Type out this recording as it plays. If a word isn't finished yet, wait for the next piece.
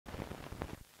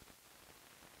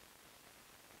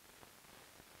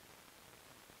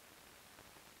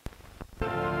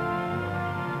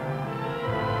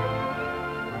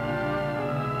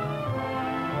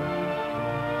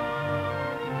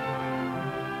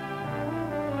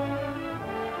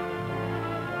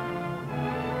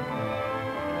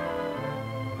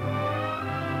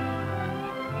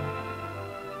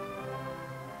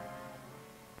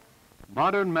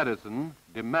Modern medicine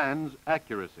demands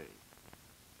accuracy,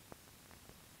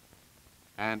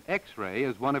 and X-ray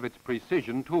is one of its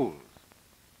precision tools.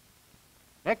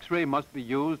 X-ray must be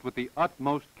used with the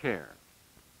utmost care,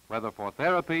 whether for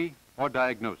therapy or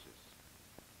diagnosis.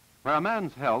 Where a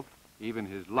man's health, even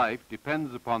his life,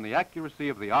 depends upon the accuracy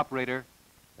of the operator,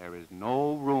 there is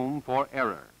no room for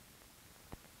error.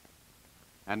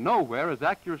 And nowhere is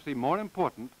accuracy more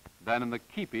important than in the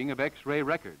keeping of X-ray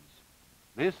records.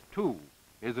 This, too,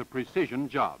 is a precision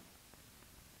job.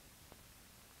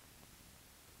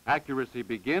 Accuracy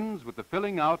begins with the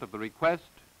filling out of the request,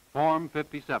 Form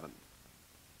 57.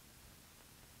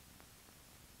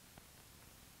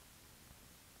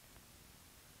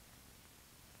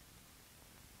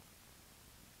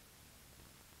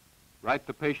 Write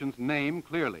the patient's name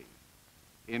clearly.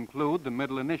 Include the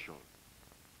middle initial.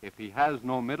 If he has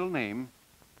no middle name,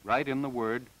 write in the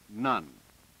word none.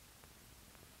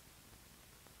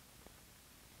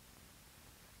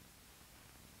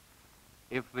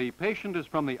 If the patient is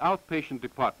from the outpatient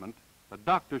department, the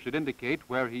doctor should indicate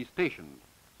where he's stationed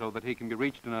so that he can be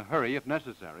reached in a hurry if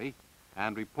necessary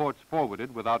and reports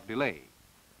forwarded without delay.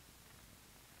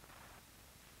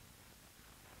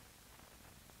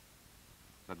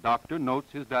 The doctor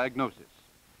notes his diagnosis.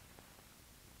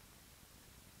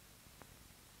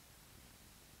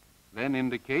 Then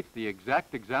indicates the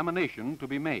exact examination to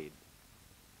be made.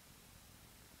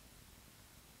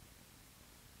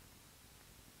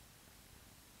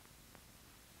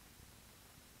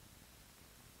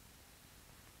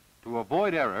 To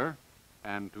avoid error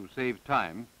and to save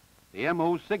time, the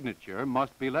MO's signature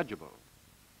must be legible.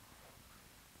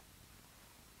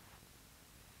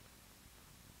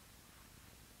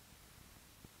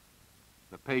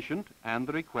 The patient and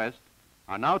the request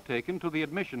are now taken to the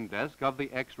admission desk of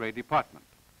the X-ray department.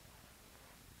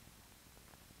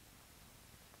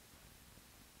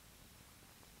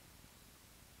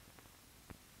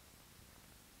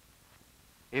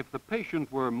 If the patient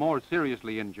were more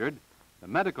seriously injured, the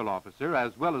medical officer,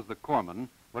 as well as the corpsman,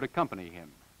 would accompany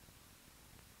him.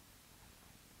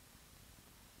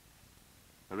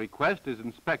 The request is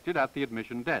inspected at the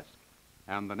admission desk,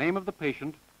 and the name of the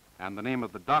patient and the name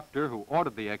of the doctor who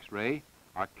ordered the X-ray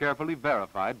are carefully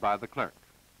verified by the clerk.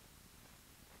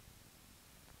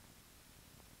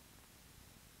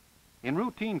 In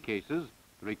routine cases,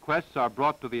 the requests are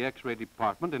brought to the X-ray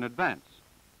department in advance,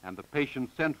 and the patient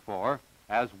sent for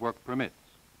as work permits.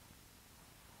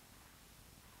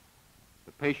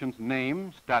 The patient's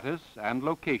name, status, and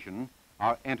location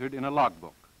are entered in a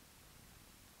logbook.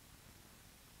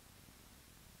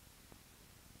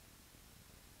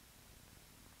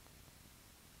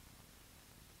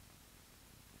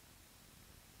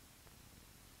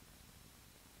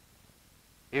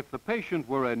 If the patient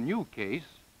were a new case,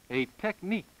 a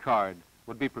technique card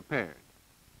would be prepared.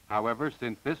 However,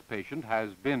 since this patient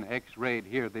has been X-rayed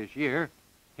here this year,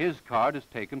 his card is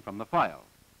taken from the file.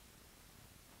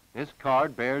 This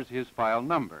card bears his file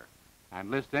number and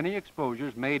lists any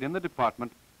exposures made in the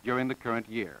department during the current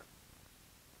year.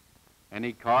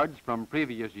 Any cards from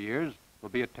previous years will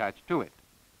be attached to it.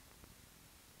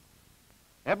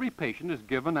 Every patient is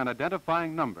given an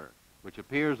identifying number which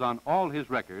appears on all his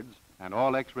records and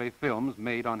all X-ray films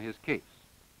made on his case.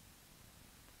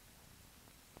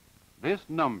 This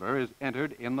number is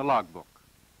entered in the logbook.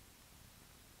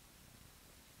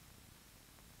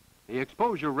 The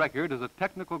exposure record is a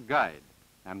technical guide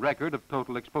and record of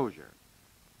total exposure.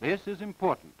 This is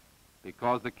important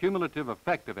because the cumulative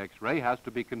effect of X-ray has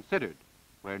to be considered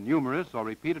where numerous or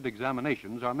repeated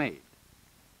examinations are made.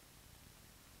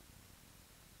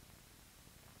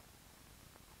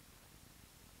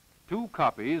 Two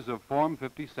copies of Form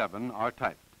 57 are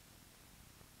typed.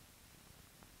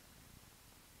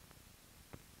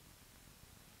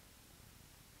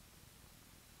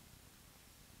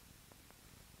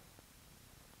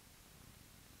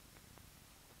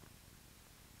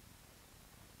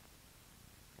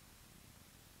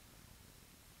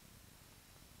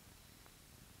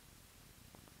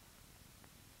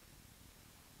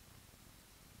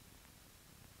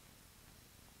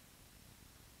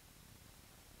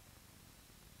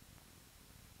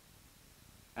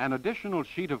 An additional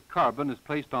sheet of carbon is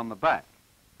placed on the back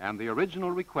and the original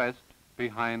request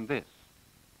behind this.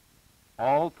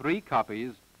 All three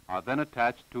copies are then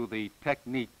attached to the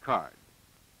technique card.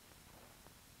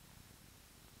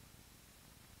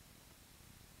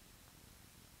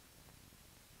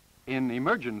 In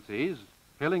emergencies,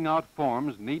 filling out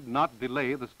forms need not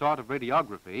delay the start of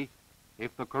radiography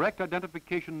if the correct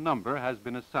identification number has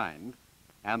been assigned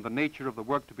and the nature of the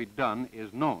work to be done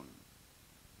is known.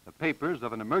 The papers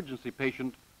of an emergency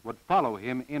patient would follow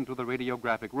him into the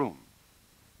radiographic room.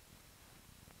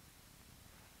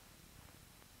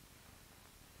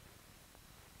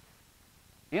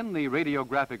 In the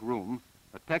radiographic room,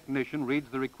 a technician reads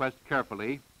the request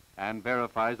carefully and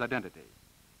verifies identity.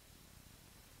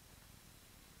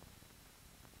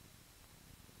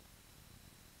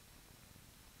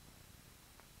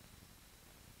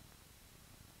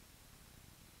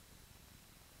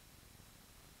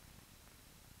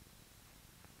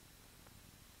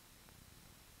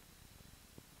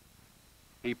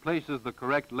 He places the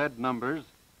correct lead numbers,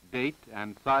 date,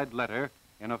 and side letter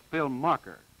in a film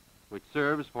marker, which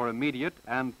serves for immediate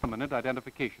and permanent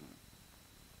identification.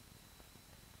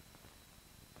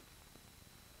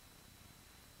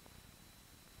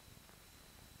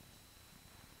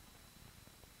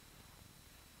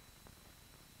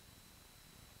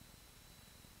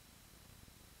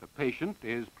 The patient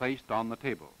is placed on the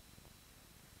table.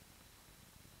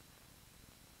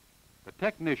 The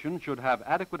technician should have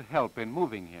adequate help in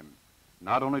moving him,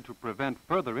 not only to prevent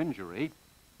further injury,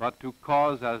 but to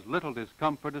cause as little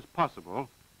discomfort as possible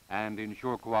and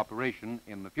ensure cooperation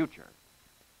in the future.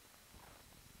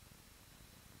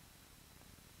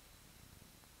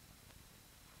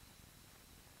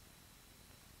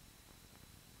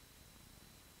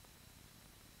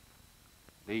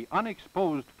 The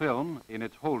unexposed film in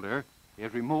its holder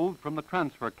is removed from the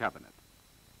transfer cabinet.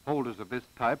 Holders of this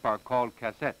type are called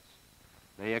cassettes.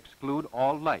 They exclude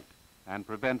all light and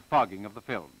prevent fogging of the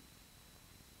film.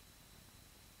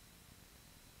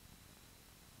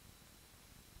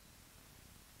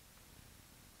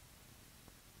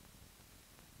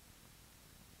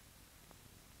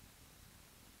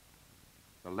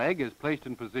 The leg is placed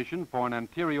in position for an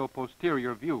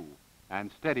anterior-posterior view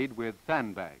and steadied with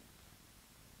sandbags.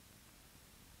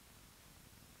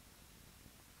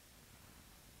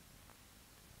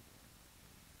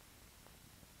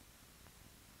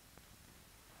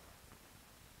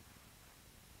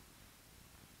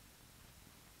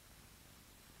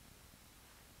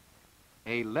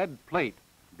 A lead plate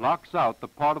blocks out the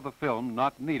part of the film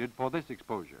not needed for this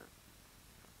exposure.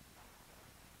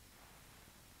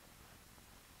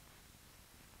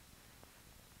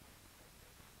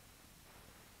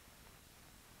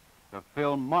 The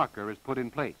film marker is put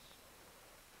in place.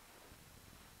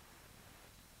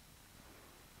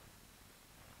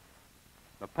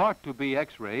 The part to be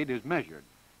X-rayed is measured,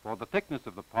 for the thickness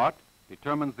of the part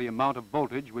determines the amount of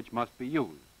voltage which must be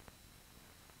used.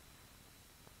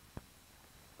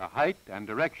 The height and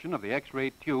direction of the X-ray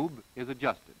tube is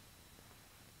adjusted.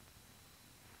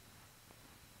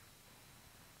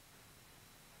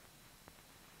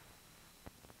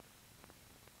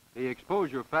 The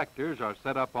exposure factors are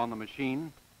set up on the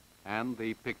machine and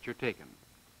the picture taken.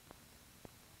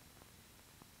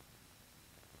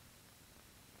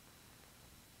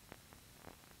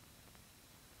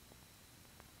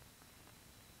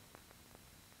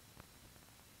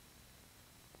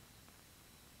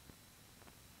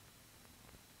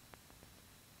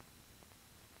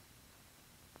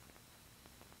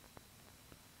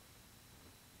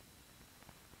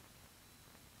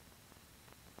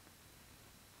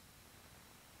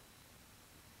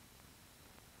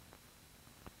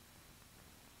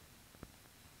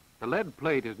 The lead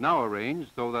plate is now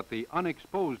arranged so that the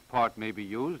unexposed part may be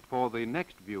used for the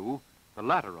next view, the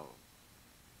lateral.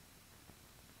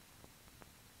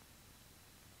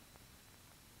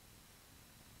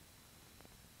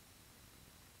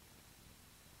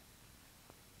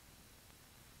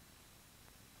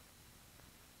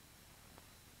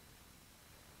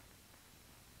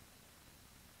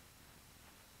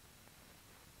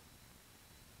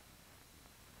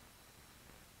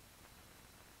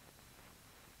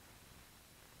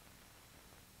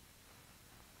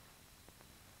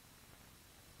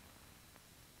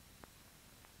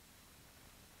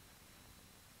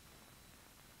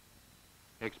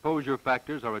 Exposure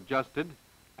factors are adjusted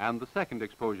and the second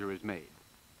exposure is made.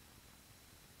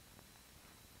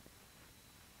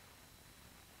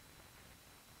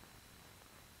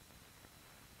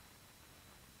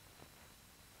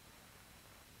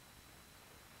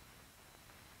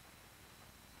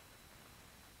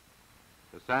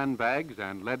 The sandbags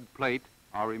and lead plate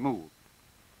are removed.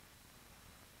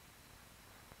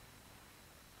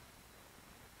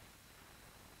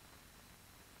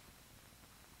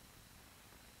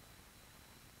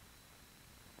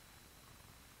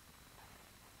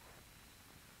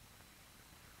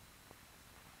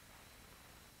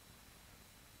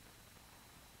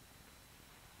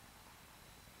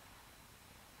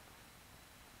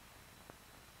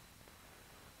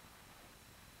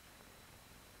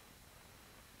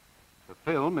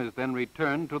 The film is then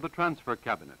returned to the transfer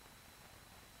cabinet.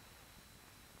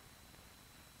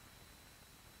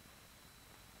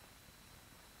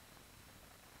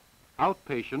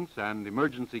 Outpatients and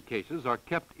emergency cases are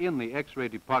kept in the X-ray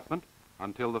department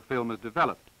until the film is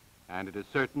developed, and it is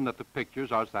certain that the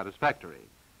pictures are satisfactory.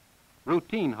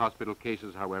 Routine hospital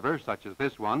cases, however, such as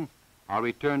this one, are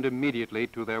returned immediately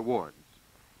to their wards.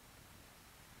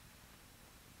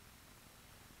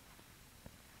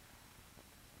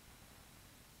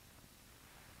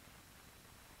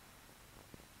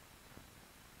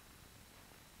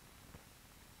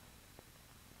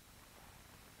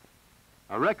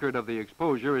 A record of the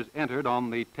exposure is entered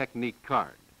on the technique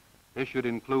card. This should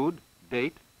include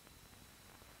date,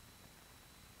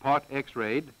 part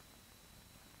X-rayed,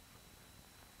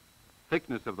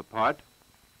 thickness of the part,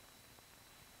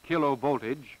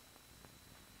 kilovoltage,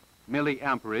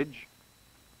 milliamperage,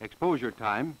 exposure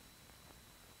time,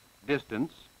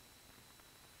 distance,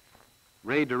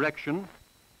 ray direction,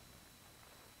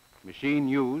 machine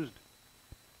used,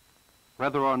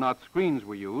 whether or not screens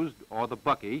were used or the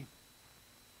bucky,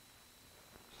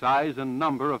 size and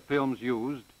number of films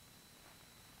used,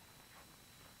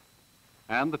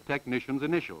 and the technician's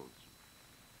initials.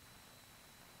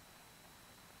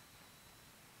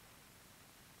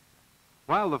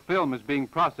 While the film is being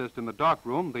processed in the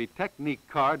darkroom, the technique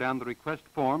card and the request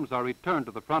forms are returned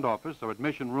to the front office or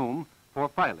admission room for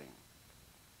filing.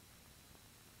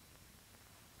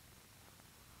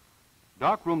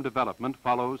 Darkroom development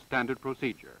follows standard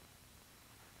procedure.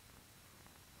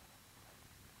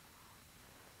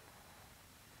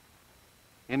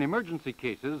 In emergency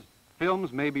cases,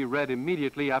 films may be read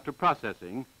immediately after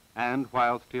processing and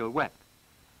while still wet.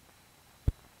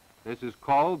 This is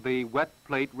called the wet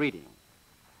plate reading.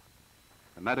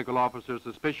 The medical officer's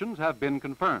suspicions have been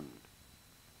confirmed.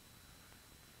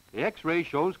 The X-ray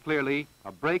shows clearly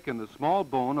a break in the small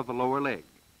bone of the lower leg.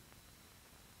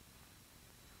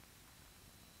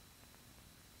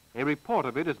 A report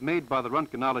of it is made by the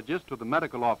röntgenologist to the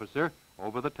medical officer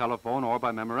over the telephone or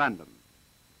by memorandum.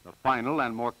 The final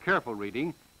and more careful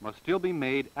reading must still be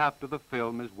made after the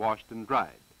film is washed and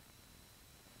dried.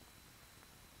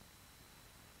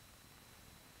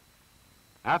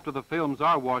 After the films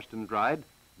are washed and dried,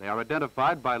 they are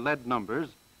identified by lead numbers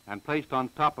and placed on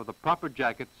top of the proper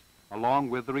jackets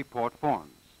along with the report forms.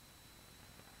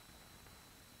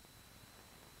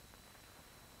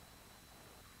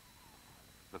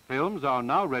 The films are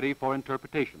now ready for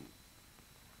interpretation.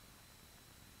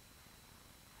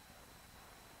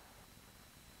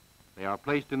 They are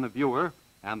placed in the viewer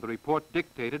and the report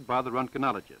dictated by the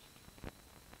röntgenologist.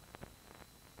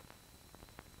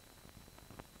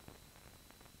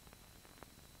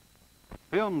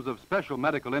 Films of special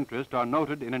medical interest are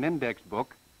noted in an index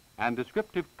book, and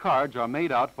descriptive cards are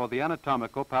made out for the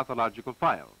anatomical pathological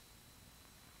file.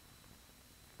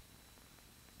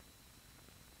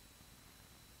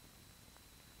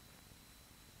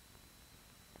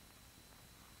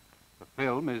 The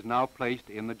film is now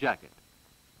placed in the jacket.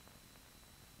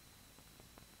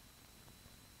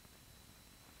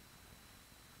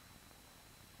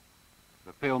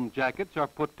 The film jackets are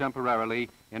put temporarily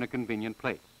in a convenient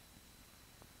place.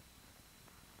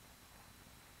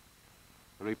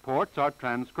 The reports are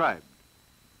transcribed,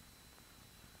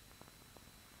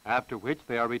 after which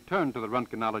they are returned to the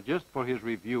röntgenologist for his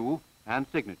review and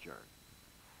signature.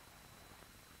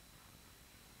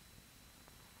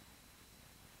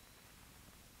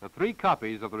 The 3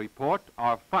 copies of the report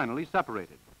are finally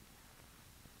separated.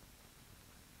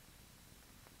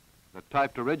 The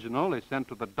typed original is sent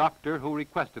to the doctor who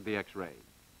requested the X-ray.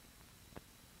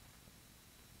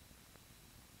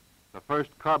 The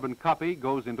first carbon copy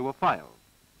goes into a file,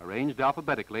 arranged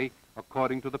alphabetically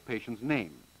according to the patient's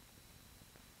name.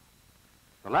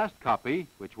 The last copy,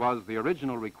 which was the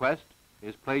original request,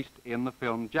 is placed in the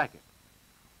film jacket.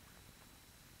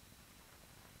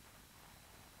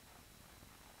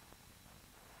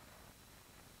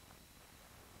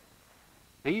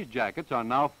 These jackets are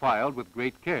now filed with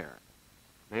great care.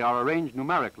 They are arranged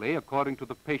numerically according to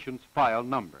the patient's file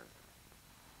number.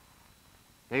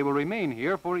 They will remain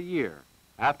here for a year,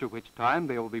 after which time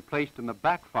they will be placed in the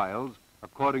back files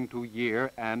according to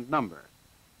year and number.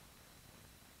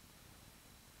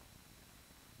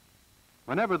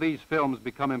 Whenever these films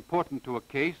become important to a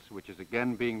case which is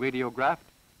again being radiographed,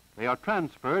 they are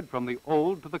transferred from the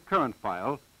old to the current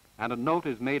file, and a note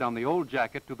is made on the old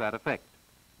jacket to that effect.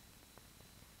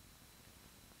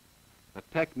 The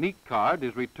technique card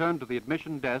is returned to the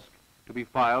admission desk to be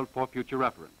filed for future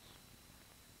reference.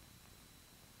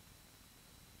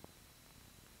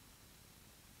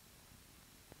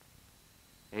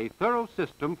 A thorough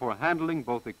system for handling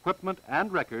both equipment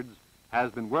and records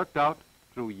has been worked out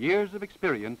through years of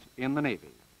experience in the Navy.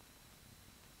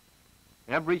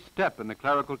 Every step in the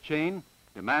clerical chain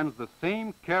demands the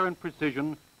same care and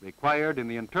precision required in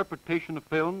the interpretation of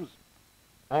films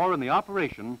or in the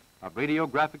operation of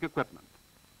radiographic equipment.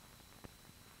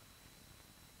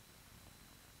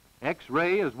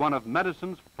 X-ray is one of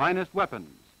medicine's finest weapons.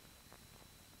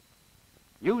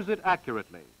 Use it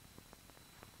accurately.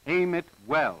 Aim it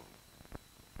well.